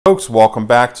Folks, welcome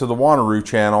back to the Wanneroo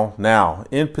channel. Now,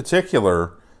 in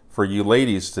particular, for you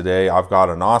ladies today, I've got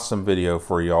an awesome video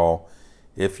for y'all.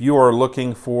 If you are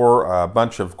looking for a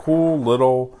bunch of cool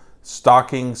little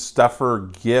stocking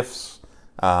stuffer gifts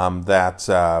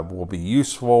that will be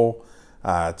useful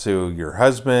to your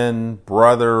husband,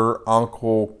 brother,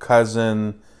 uncle,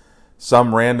 cousin,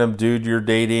 some random dude you're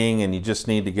dating and you just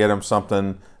need to get him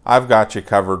something, I've got you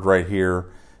covered right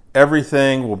here.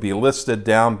 Everything will be listed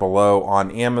down below on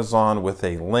Amazon with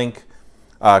a link.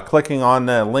 Clicking on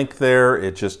the link there,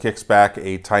 it just kicks back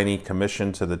a tiny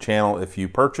commission to the channel if you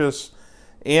purchase,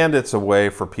 and it's a way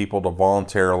for people to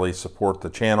voluntarily support the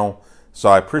channel. So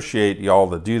I appreciate y'all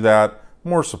that do that. The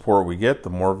more support we get, the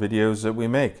more videos that we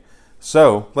make.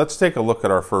 So let's take a look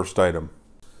at our first item.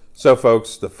 So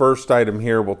folks, the first item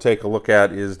here we'll take a look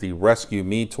at is the Rescue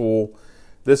Me tool.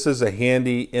 This is a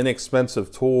handy,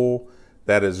 inexpensive tool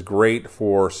that is great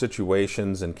for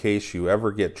situations in case you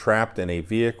ever get trapped in a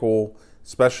vehicle,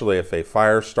 especially if a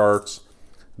fire starts.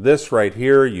 This right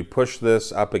here, you push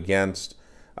this up against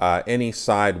any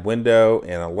side window,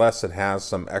 and unless it has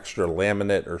some extra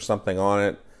laminate or something on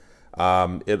it,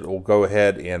 it will go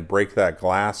ahead and break that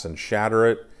glass and shatter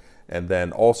it. And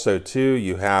then also too,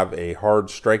 you have a hard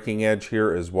striking edge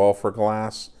here as well for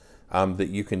glass that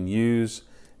you can use.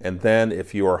 And then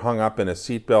if you are hung up in a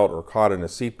seatbelt or caught in a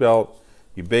seatbelt,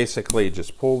 you basically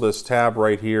just pull this tab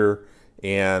right here,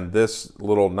 and this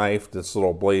little knife, this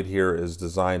little blade here is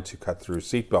designed to cut through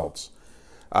seatbelts.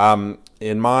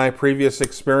 In my previous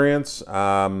experience,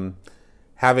 having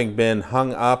been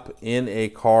hung up in a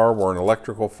car where an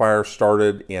electrical fire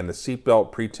started and the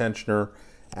seatbelt pretensioner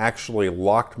actually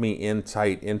locked me in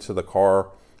tight into the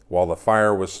car while the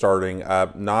fire was starting,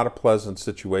 not a pleasant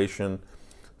situation.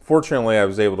 Fortunately, I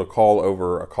was able to call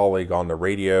over a colleague on the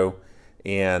radio,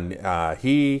 and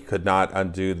he could not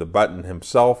undo the button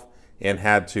himself and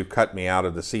had to cut me out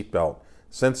of the seatbelt.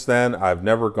 Since then, I've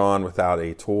never gone without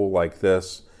a tool like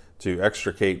this to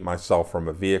extricate myself from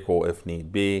a vehicle if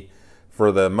need be.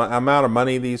 For the amount of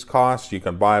money these cost, you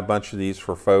can buy a bunch of these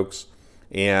for folks,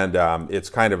 and it's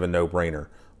kind of a no-brainer.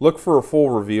 Look for a full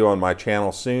review on my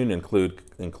channel soon,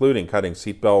 including cutting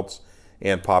seatbelts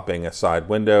and popping a side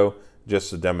window, just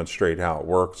to demonstrate how it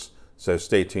works. So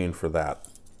stay tuned for that.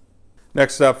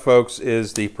 Next up, folks,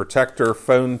 is the Protector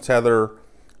Phone Tether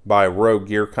by Rogue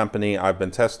Gear Company. I've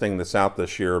been testing this out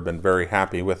this year, been very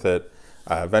happy with it.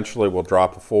 Eventually we'll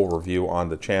drop a full review on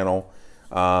the channel.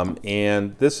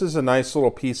 And this is a nice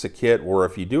little piece of kit where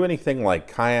if you do anything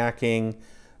like kayaking,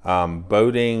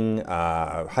 boating,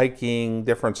 hiking,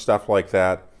 different stuff like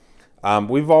that,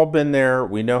 we've all been there.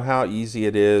 We know how easy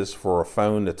it is for a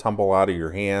phone to tumble out of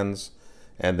your hands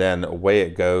and then away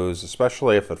it goes,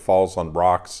 especially if it falls on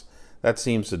rocks. That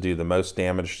seems to do the most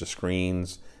damage to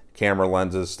screens, camera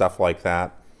lenses, stuff like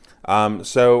that.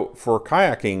 So for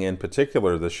kayaking in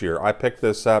particular this year, I picked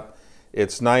this up.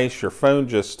 It's nice. Your phone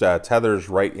just tethers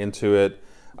right into it,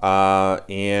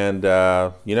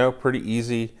 you know, pretty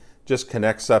easy. Just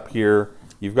connects up here.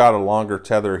 You've got a longer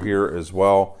tether here as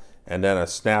well, and then a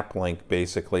snap link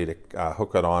basically to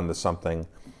hook it on to something.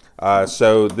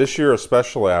 So this year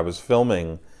especially, I was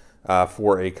filming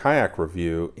for a kayak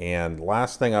review, and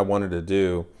last thing I wanted to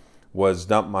do was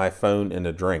dump my phone in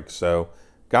a drink. So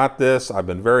got this. I've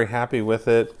been very happy with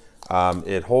it.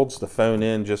 It holds the phone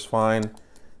in just fine.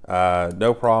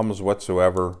 No problems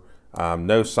whatsoever.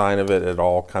 No sign of it at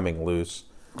all coming loose.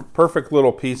 Perfect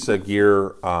little piece of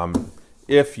gear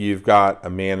if you've got a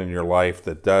man in your life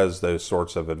that does those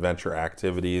sorts of adventure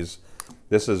activities.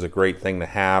 This is a great thing to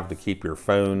have to keep your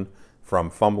phone from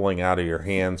fumbling out of your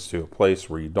hands to a place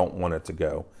where you don't want it to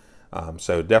go.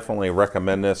 So definitely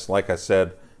recommend this. Like I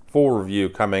said, full review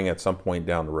coming at some point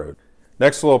down the road.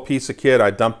 Next little piece of kit, I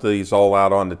dumped these all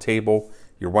out on the table.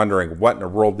 You're wondering what in the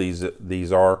world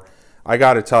these are. I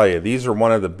got to tell you, these are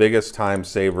one of the biggest time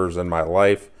savers in my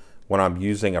life when I'm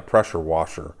using a pressure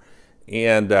washer.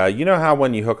 And you know how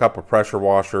when you hook up a pressure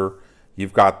washer,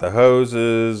 you've got the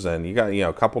hoses, and you got, you know,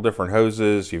 a couple different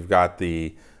hoses. You've got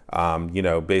the you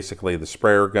know, basically the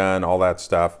sprayer gun, all that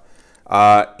stuff.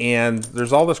 And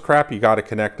there's all this crap you got to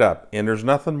connect up. And there's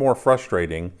nothing more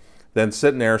frustrating than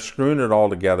sitting there screwing it all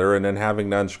together and then having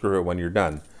to unscrew it when you're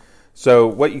done. So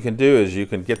what you can do is you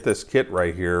can get this kit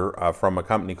right here from a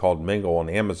company called Mingle on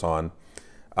Amazon.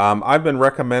 I've been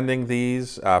recommending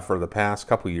these for the past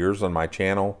couple years on my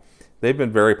channel. They've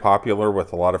been very popular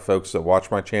with a lot of folks that watch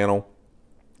my channel,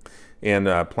 and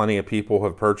plenty of people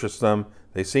have purchased them.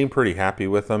 They seem pretty happy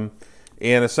with them.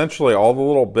 And essentially all the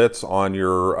little bits on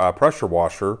your pressure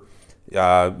washer,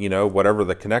 you know, whatever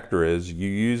the connector is, you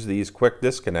use these quick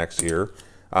disconnects here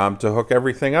to hook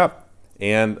everything up.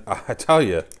 And I tell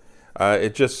you,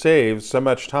 it just saves so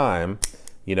much time.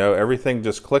 You know, everything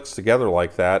just clicks together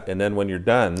like that, and then when you're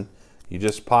done, you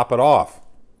just pop it off.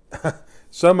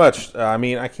 So much, I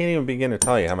mean, I can't even begin to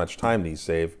tell you how much time these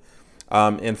save.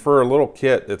 And for a little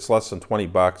kit, it's less than 20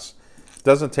 bucks. It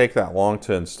doesn't take that long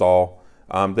to install.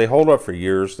 They hold up for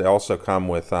years. They also come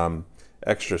with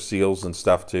extra seals and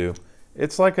stuff too.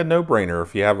 It's like a no-brainer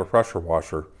if you have a pressure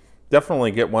washer.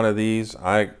 Definitely get one of these.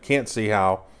 I can't see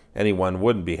how anyone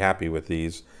wouldn't be happy with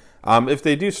these. If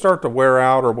they do start to wear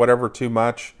out or whatever too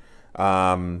much,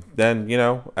 then, you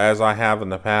know, as I have in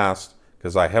the past,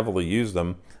 because I heavily use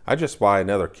them, I just buy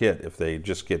another kit if they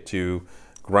just get too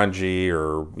grungy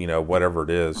or, you know, whatever it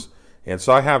is. And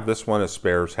so I have this one as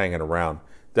spares hanging around.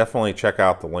 Definitely check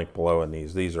out the link below in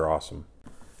these. These are awesome.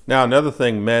 Now, another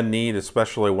thing men need,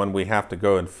 especially when we have to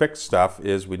go and fix stuff,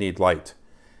 is we need light.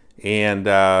 And,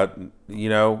 you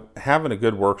know, having a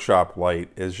good workshop light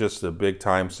is just a big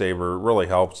time saver. It really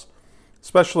helps,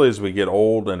 especially as we get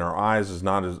old and our eyes is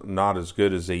not as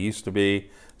good as they used to be,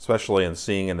 especially in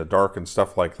seeing in the dark and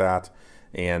stuff like that,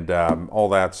 and all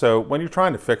that. So when you're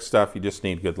trying to fix stuff, you just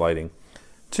need good lighting.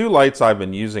 Two lights I've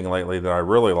been using lately that I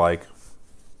really like.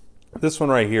 This one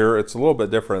right here, it's a little bit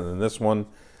different than this one.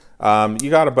 You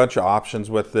got a bunch of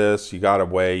options with this. You got a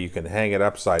way you can hang it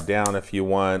upside down if you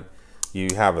want. You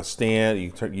have a stand.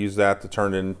 You use that to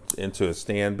turn it into a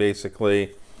stand,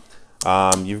 basically.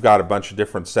 You've got a bunch of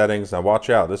different settings. Now watch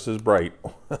out, this is bright.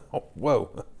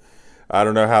 Whoa. I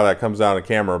don't know how that comes out on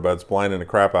camera, but it's blinding the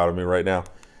crap out of me right now.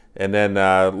 And then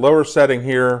lower setting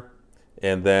here,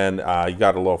 and then you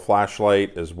got a little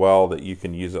flashlight as well that you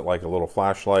can use it like a little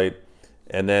flashlight.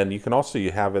 And then you can also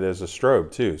have it as a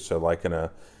strobe too. So like in a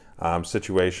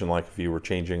situation like if you were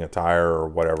changing a tire or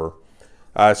whatever.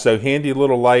 So handy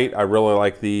little light. I really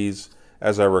like these.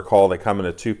 As I recall, they come in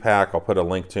a 2-pack. I'll put a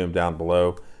link to them down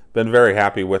below. Been very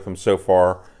happy with them so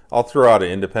far. I'll throw out an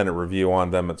independent review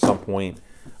on them at some point.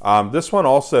 This one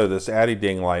also, this Addy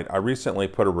Ding light, I recently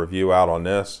put a review out on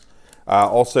this.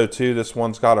 Also too, this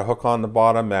one's got a hook on the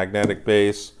bottom, magnetic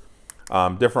base,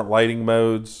 different lighting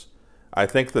modes. I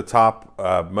think the top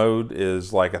mode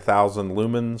is like 1,000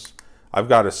 lumens. I've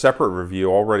got a separate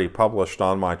review already published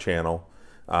on my channel.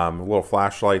 A little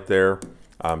flashlight there.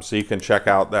 So you can check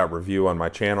out that review on my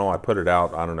channel. I put it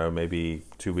out, I don't know, maybe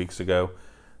 2 weeks ago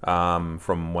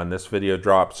from when this video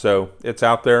dropped. So it's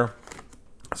out there.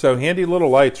 So handy little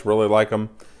lights, really like them.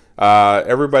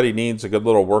 Everybody needs a good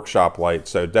little workshop light,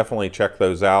 so definitely check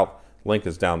those out. Link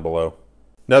is down below.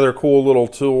 Another cool little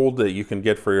tool that you can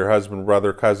get for your husband,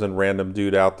 brother, cousin, random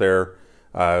dude out there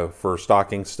for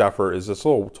stocking stuffer is this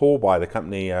little tool by the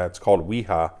company. It's called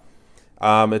Weha.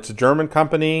 It's a German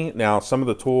company. Now, some of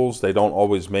the tools they don't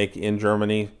always make in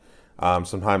Germany.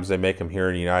 Sometimes they make them here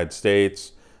in the United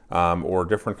States or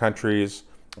different countries.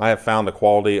 I have found the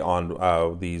quality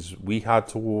on these Weha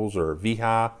tools or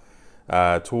Viha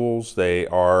tools. They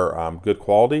are good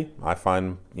quality, I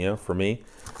find, you know, for me.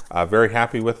 Very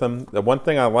happy with them. The one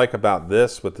thing I like about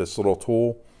this, with this little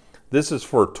tool, this is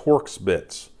for Torx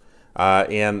bits.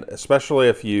 And especially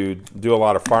if you do a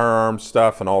lot of firearm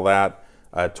stuff and all that,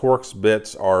 Torx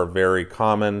bits are very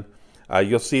common.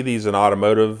 You'll see these in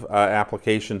automotive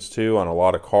applications too, on a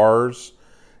lot of cars,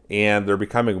 and they're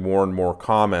becoming more and more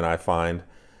common, I find.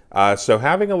 So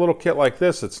having a little kit like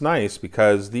this, it's nice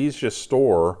because these just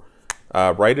store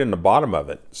right in the bottom of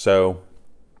it. So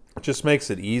it just makes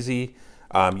it easy.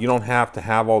 You don't have to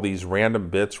have all these random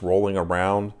bits rolling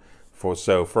around.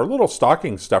 So for a little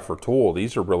stocking stuffer tool,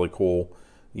 these are really cool.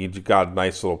 You've got a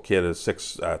nice little kit of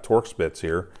 6 Torx bits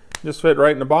here. Just fit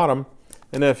right in the bottom.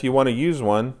 And if you want to use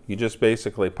one, you just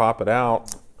basically pop it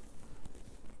out,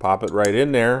 pop it right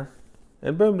in there,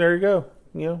 and boom, there you go.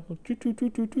 You know,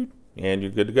 and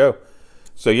you're good to go.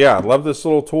 So yeah, I love this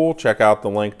little tool. Check out the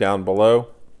link down below.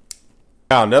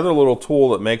 Now, another little tool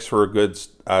that makes for a good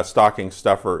stocking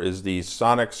stuffer is these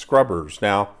sonic scrubbers.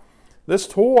 Now, this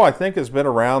tool I think has been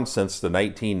around since the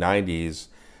 1990s,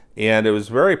 and it was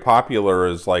very popular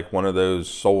as like one of those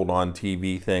sold on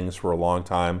TV things for a long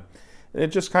time. And it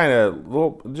just kind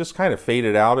of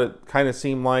faded out, it kind of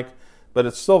seemed like, but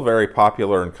it's still very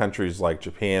popular in countries like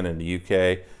Japan and the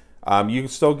UK. You can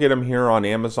still get them here on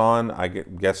Amazon. I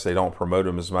guess they don't promote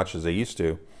them as much as they used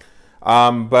to.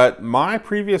 But my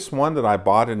previous one that I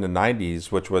bought in the 90s,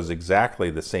 which was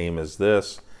exactly the same as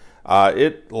this,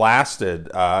 it lasted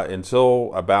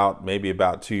until maybe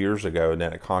about 2 years ago, and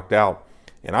then it conked out.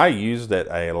 And I used it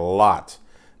a lot.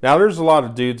 Now, there's a lot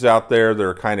of dudes out there that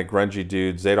are kind of grungy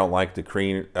dudes. They don't like to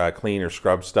clean or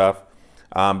scrub stuff.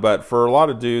 But for a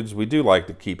lot of dudes, we do like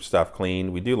to keep stuff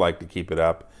clean. We do like to keep it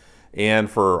up. and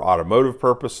for automotive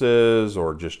purposes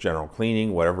or just general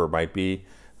cleaning, whatever it might be.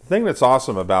 The thing that's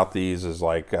awesome about these is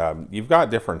like you've got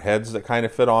different heads that kind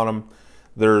of fit on them.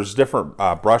 There's different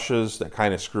brushes that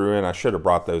kind of screw in. I should have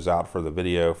brought those out for the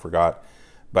video, forgot.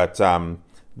 But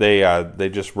they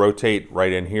just rotate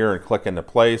right in here and click into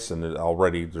place, and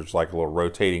already there's like a little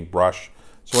rotating brush.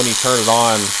 So when you turn it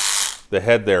on, the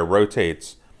head there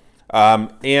rotates.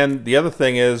 And the other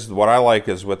thing is, what I like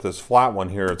is with this flat one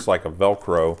here, it's like a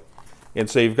Velcro. And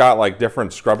so you've got like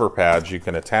different scrubber pads you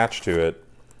can attach to it,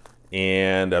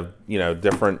 and you know,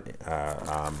 different,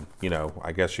 you know,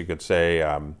 I guess you could say,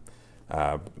 you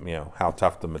know, how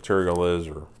tough the material is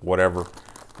or whatever.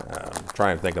 I'm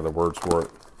trying to think of the words for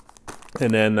it.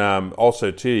 And then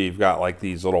also too, you've got like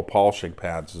these little polishing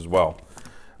pads as well.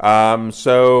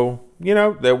 So, you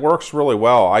know, that works really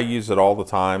well. I use it all the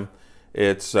time.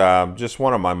 It's just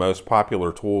one of my most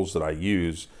popular tools that I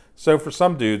use. So for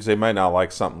some dudes, they might not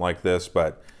like something like this,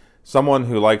 but someone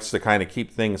who likes to kind of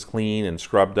keep things clean and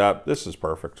scrubbed up, this is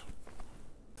perfect.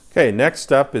 Okay,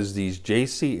 next up is these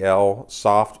JCL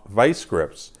soft vice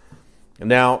grips.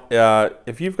 Now,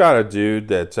 if you've got a dude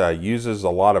that uses a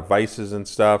lot of vices and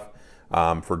stuff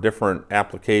for different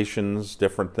applications,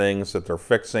 different things that they're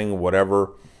fixing,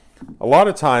 whatever, a lot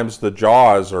of times the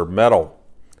jaws are metal.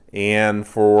 And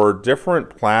for different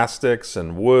plastics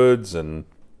and woods and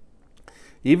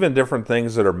even different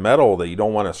things that are metal that you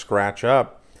don't want to scratch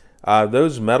up,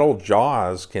 those metal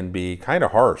jaws can be kind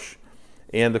of harsh.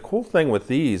 And the cool thing with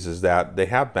these is that they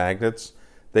have magnets.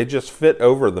 They just fit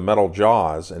over the metal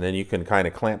jaws, and then you can kind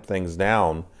of clamp things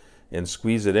down and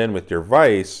squeeze it in with your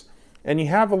vise, and you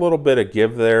have a little bit of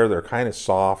give there. They're kind of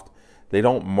soft. They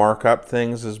don't mark up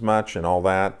things as much and all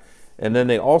that. And then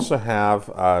they also have,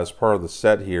 as part of the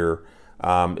set here,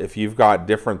 if you've got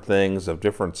different things of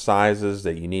different sizes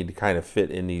that you need to kind of fit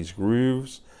in these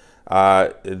grooves,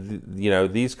 you know,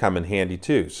 these come in handy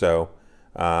too. So,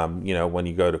 you know, when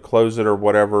you go to close it or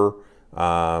whatever,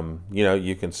 you know,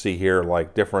 you can see here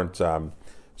like different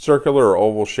circular or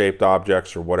oval shaped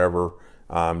objects or whatever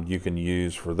you can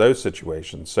use for those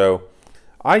situations. So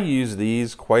I use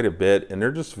these quite a bit, and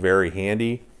they're just very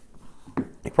handy.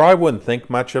 You probably wouldn't think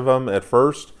much of them at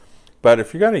first, but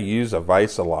if you're going to use a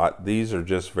vise a lot, these are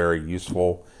just very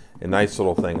useful and nice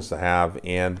little things to have,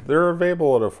 and they're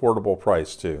available at an affordable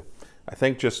price too. I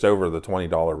think just over the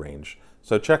 $20 range.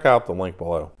 So check out the link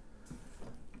below.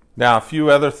 Now, a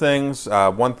few other things.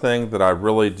 One thing that I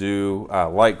really do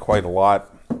like quite a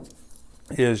lot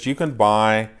is you can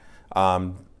buy,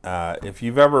 if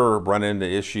you've ever run into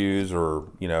issues, or,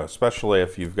 you know, especially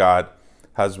if you've got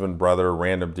husband, brother,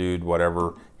 random dude,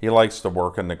 whatever, he likes to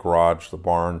work in the garage, the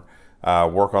barn,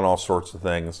 work on all sorts of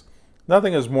things.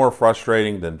 Nothing is more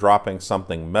frustrating than dropping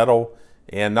something metal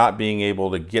and not being able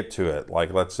to get to it.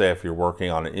 Like, let's say if you're working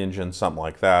on an engine, something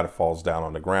like that, it falls down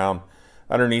on the ground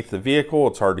underneath the vehicle,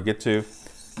 it's hard to get to.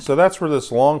 So that's where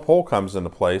this long pole comes into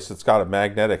place. It's got a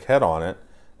magnetic head on it.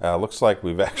 Looks like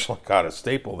we've actually got a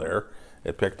staple there.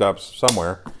 It picked up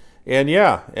somewhere. And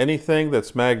yeah, anything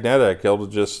that's magnetic, it'll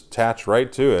just attach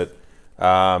right to it.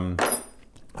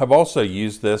 I've also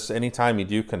used this anytime you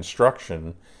do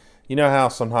construction. You know how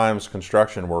sometimes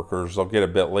construction workers, they'll get a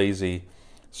bit lazy,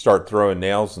 start throwing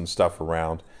nails and stuff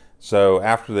around. So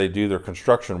after they do their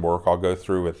construction work, I'll go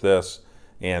through with this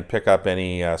and pick up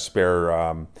any spare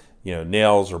you know,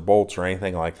 nails or bolts or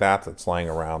anything like that that's laying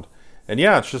around. And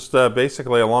yeah, it's just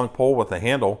basically a long pole with a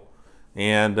handle.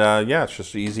 And yeah, it's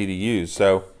just easy to use.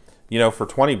 So, you know, for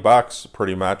 20 bucks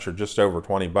pretty much, or just over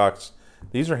 20 bucks,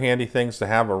 these are handy things to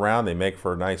have around. They make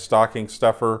for a nice stocking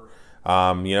stuffer.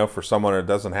 You know, for someone that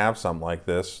doesn't have something like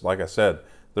this, like I said,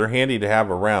 they're handy to have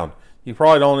around. You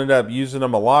probably don't end up using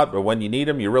them a lot, but when you need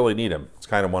them, you really need them. It's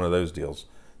kind of one of those deals.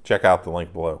 Check out the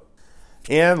link below.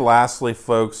 And lastly,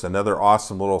 folks, another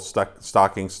awesome little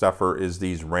stocking stuffer is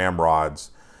these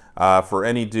ramrods. For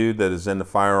any dude that is into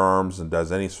firearms and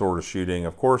does any sort of shooting,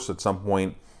 of course, at some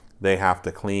point, they have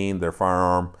to clean their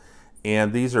firearm.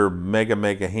 And these are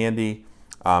mega handy.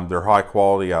 They're high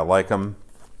quality. I like them.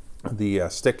 The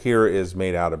stick here is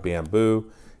made out of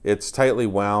bamboo. It's tightly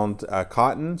wound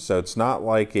cotton, so it's not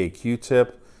like a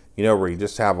Q-tip, you know, where you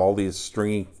just have all these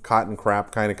stringy cotton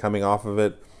crap kind of coming off of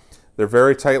it. They're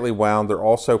very tightly wound. They're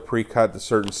also pre-cut to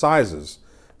certain sizes.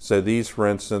 So these, for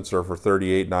instance, are for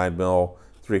 38 9mm,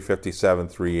 357,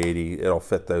 380. It'll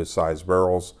fit those size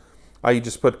barrels. You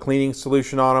just put cleaning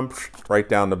solution on them, right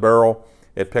down the barrel.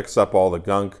 It picks up all the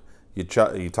gunk. You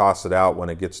toss it out when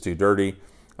it gets too dirty.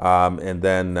 And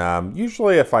then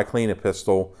usually if I clean a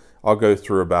pistol, I'll go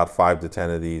through about 5 to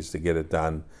 10 of these to get it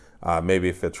done. Maybe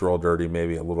if it's real dirty,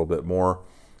 maybe a little bit more.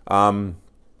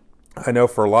 I know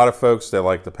for a lot of folks, they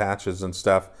like the patches and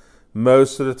stuff.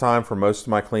 Most of the time, for most of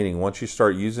my cleaning, once you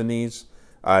start using these,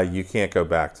 you can't go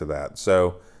back to that.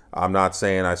 So I'm not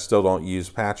saying I still don't use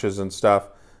patches and stuff,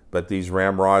 but these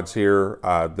ramrods here,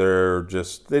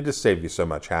 they just save you so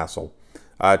much hassle.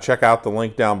 Check out the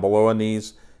link down below on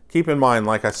these. Keep in mind,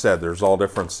 like I said, there's all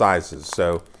different sizes.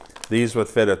 So these would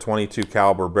fit a 22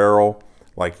 caliber barrel,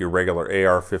 like your regular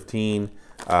AR-15.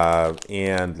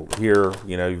 And here,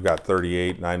 you know, you've got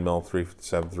 38, 9mm,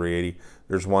 357, 380.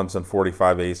 There's ones in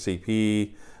 45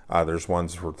 ACP. There's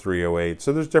ones for 308.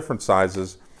 So there's different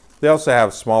sizes. They also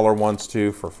have smaller ones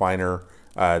too for finer,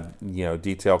 you know,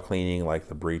 detail cleaning, like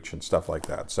the breech and stuff like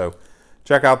that. So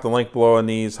check out the link below on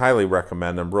these. Highly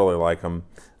recommend them. Really like them.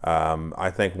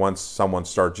 I think once someone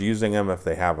starts using them, if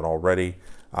they haven't already,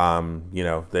 you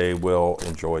know, they will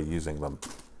enjoy using them.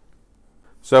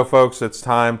 So folks, it's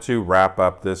time to wrap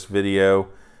up this video.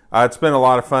 It's been a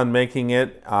lot of fun making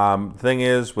it. Thing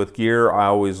is, with gear, I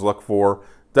always look for,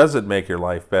 does it make your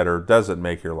life better? Does it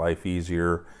make your life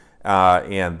easier?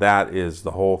 And that is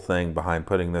the whole thing behind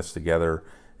putting this together,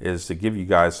 is to give you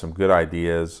guys some good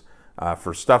ideas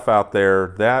for stuff out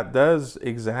there that does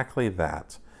exactly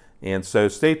that. And so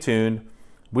stay tuned.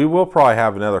 We will probably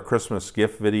have another Christmas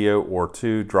gift video or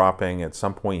two dropping at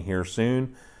some point here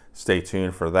soon. Stay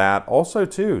tuned for that. Also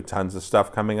too, tons of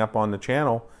stuff coming up on the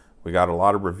channel. We got a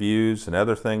lot of reviews and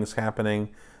other things happening,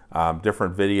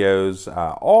 different videos,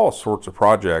 all sorts of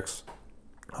projects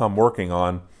I'm working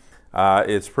on.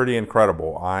 It's pretty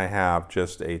incredible. I have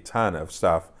just a ton of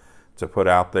stuff to put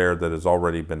out there that has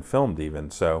already been filmed even.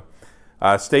 So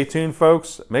stay tuned,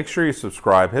 folks. Make sure you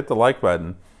subscribe, hit the like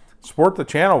button, support the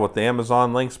channel with the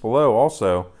Amazon links below.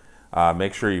 Also,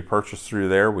 make sure you purchase through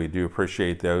there. We do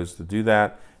appreciate those to do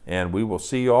that. And we will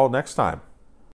see you all next time.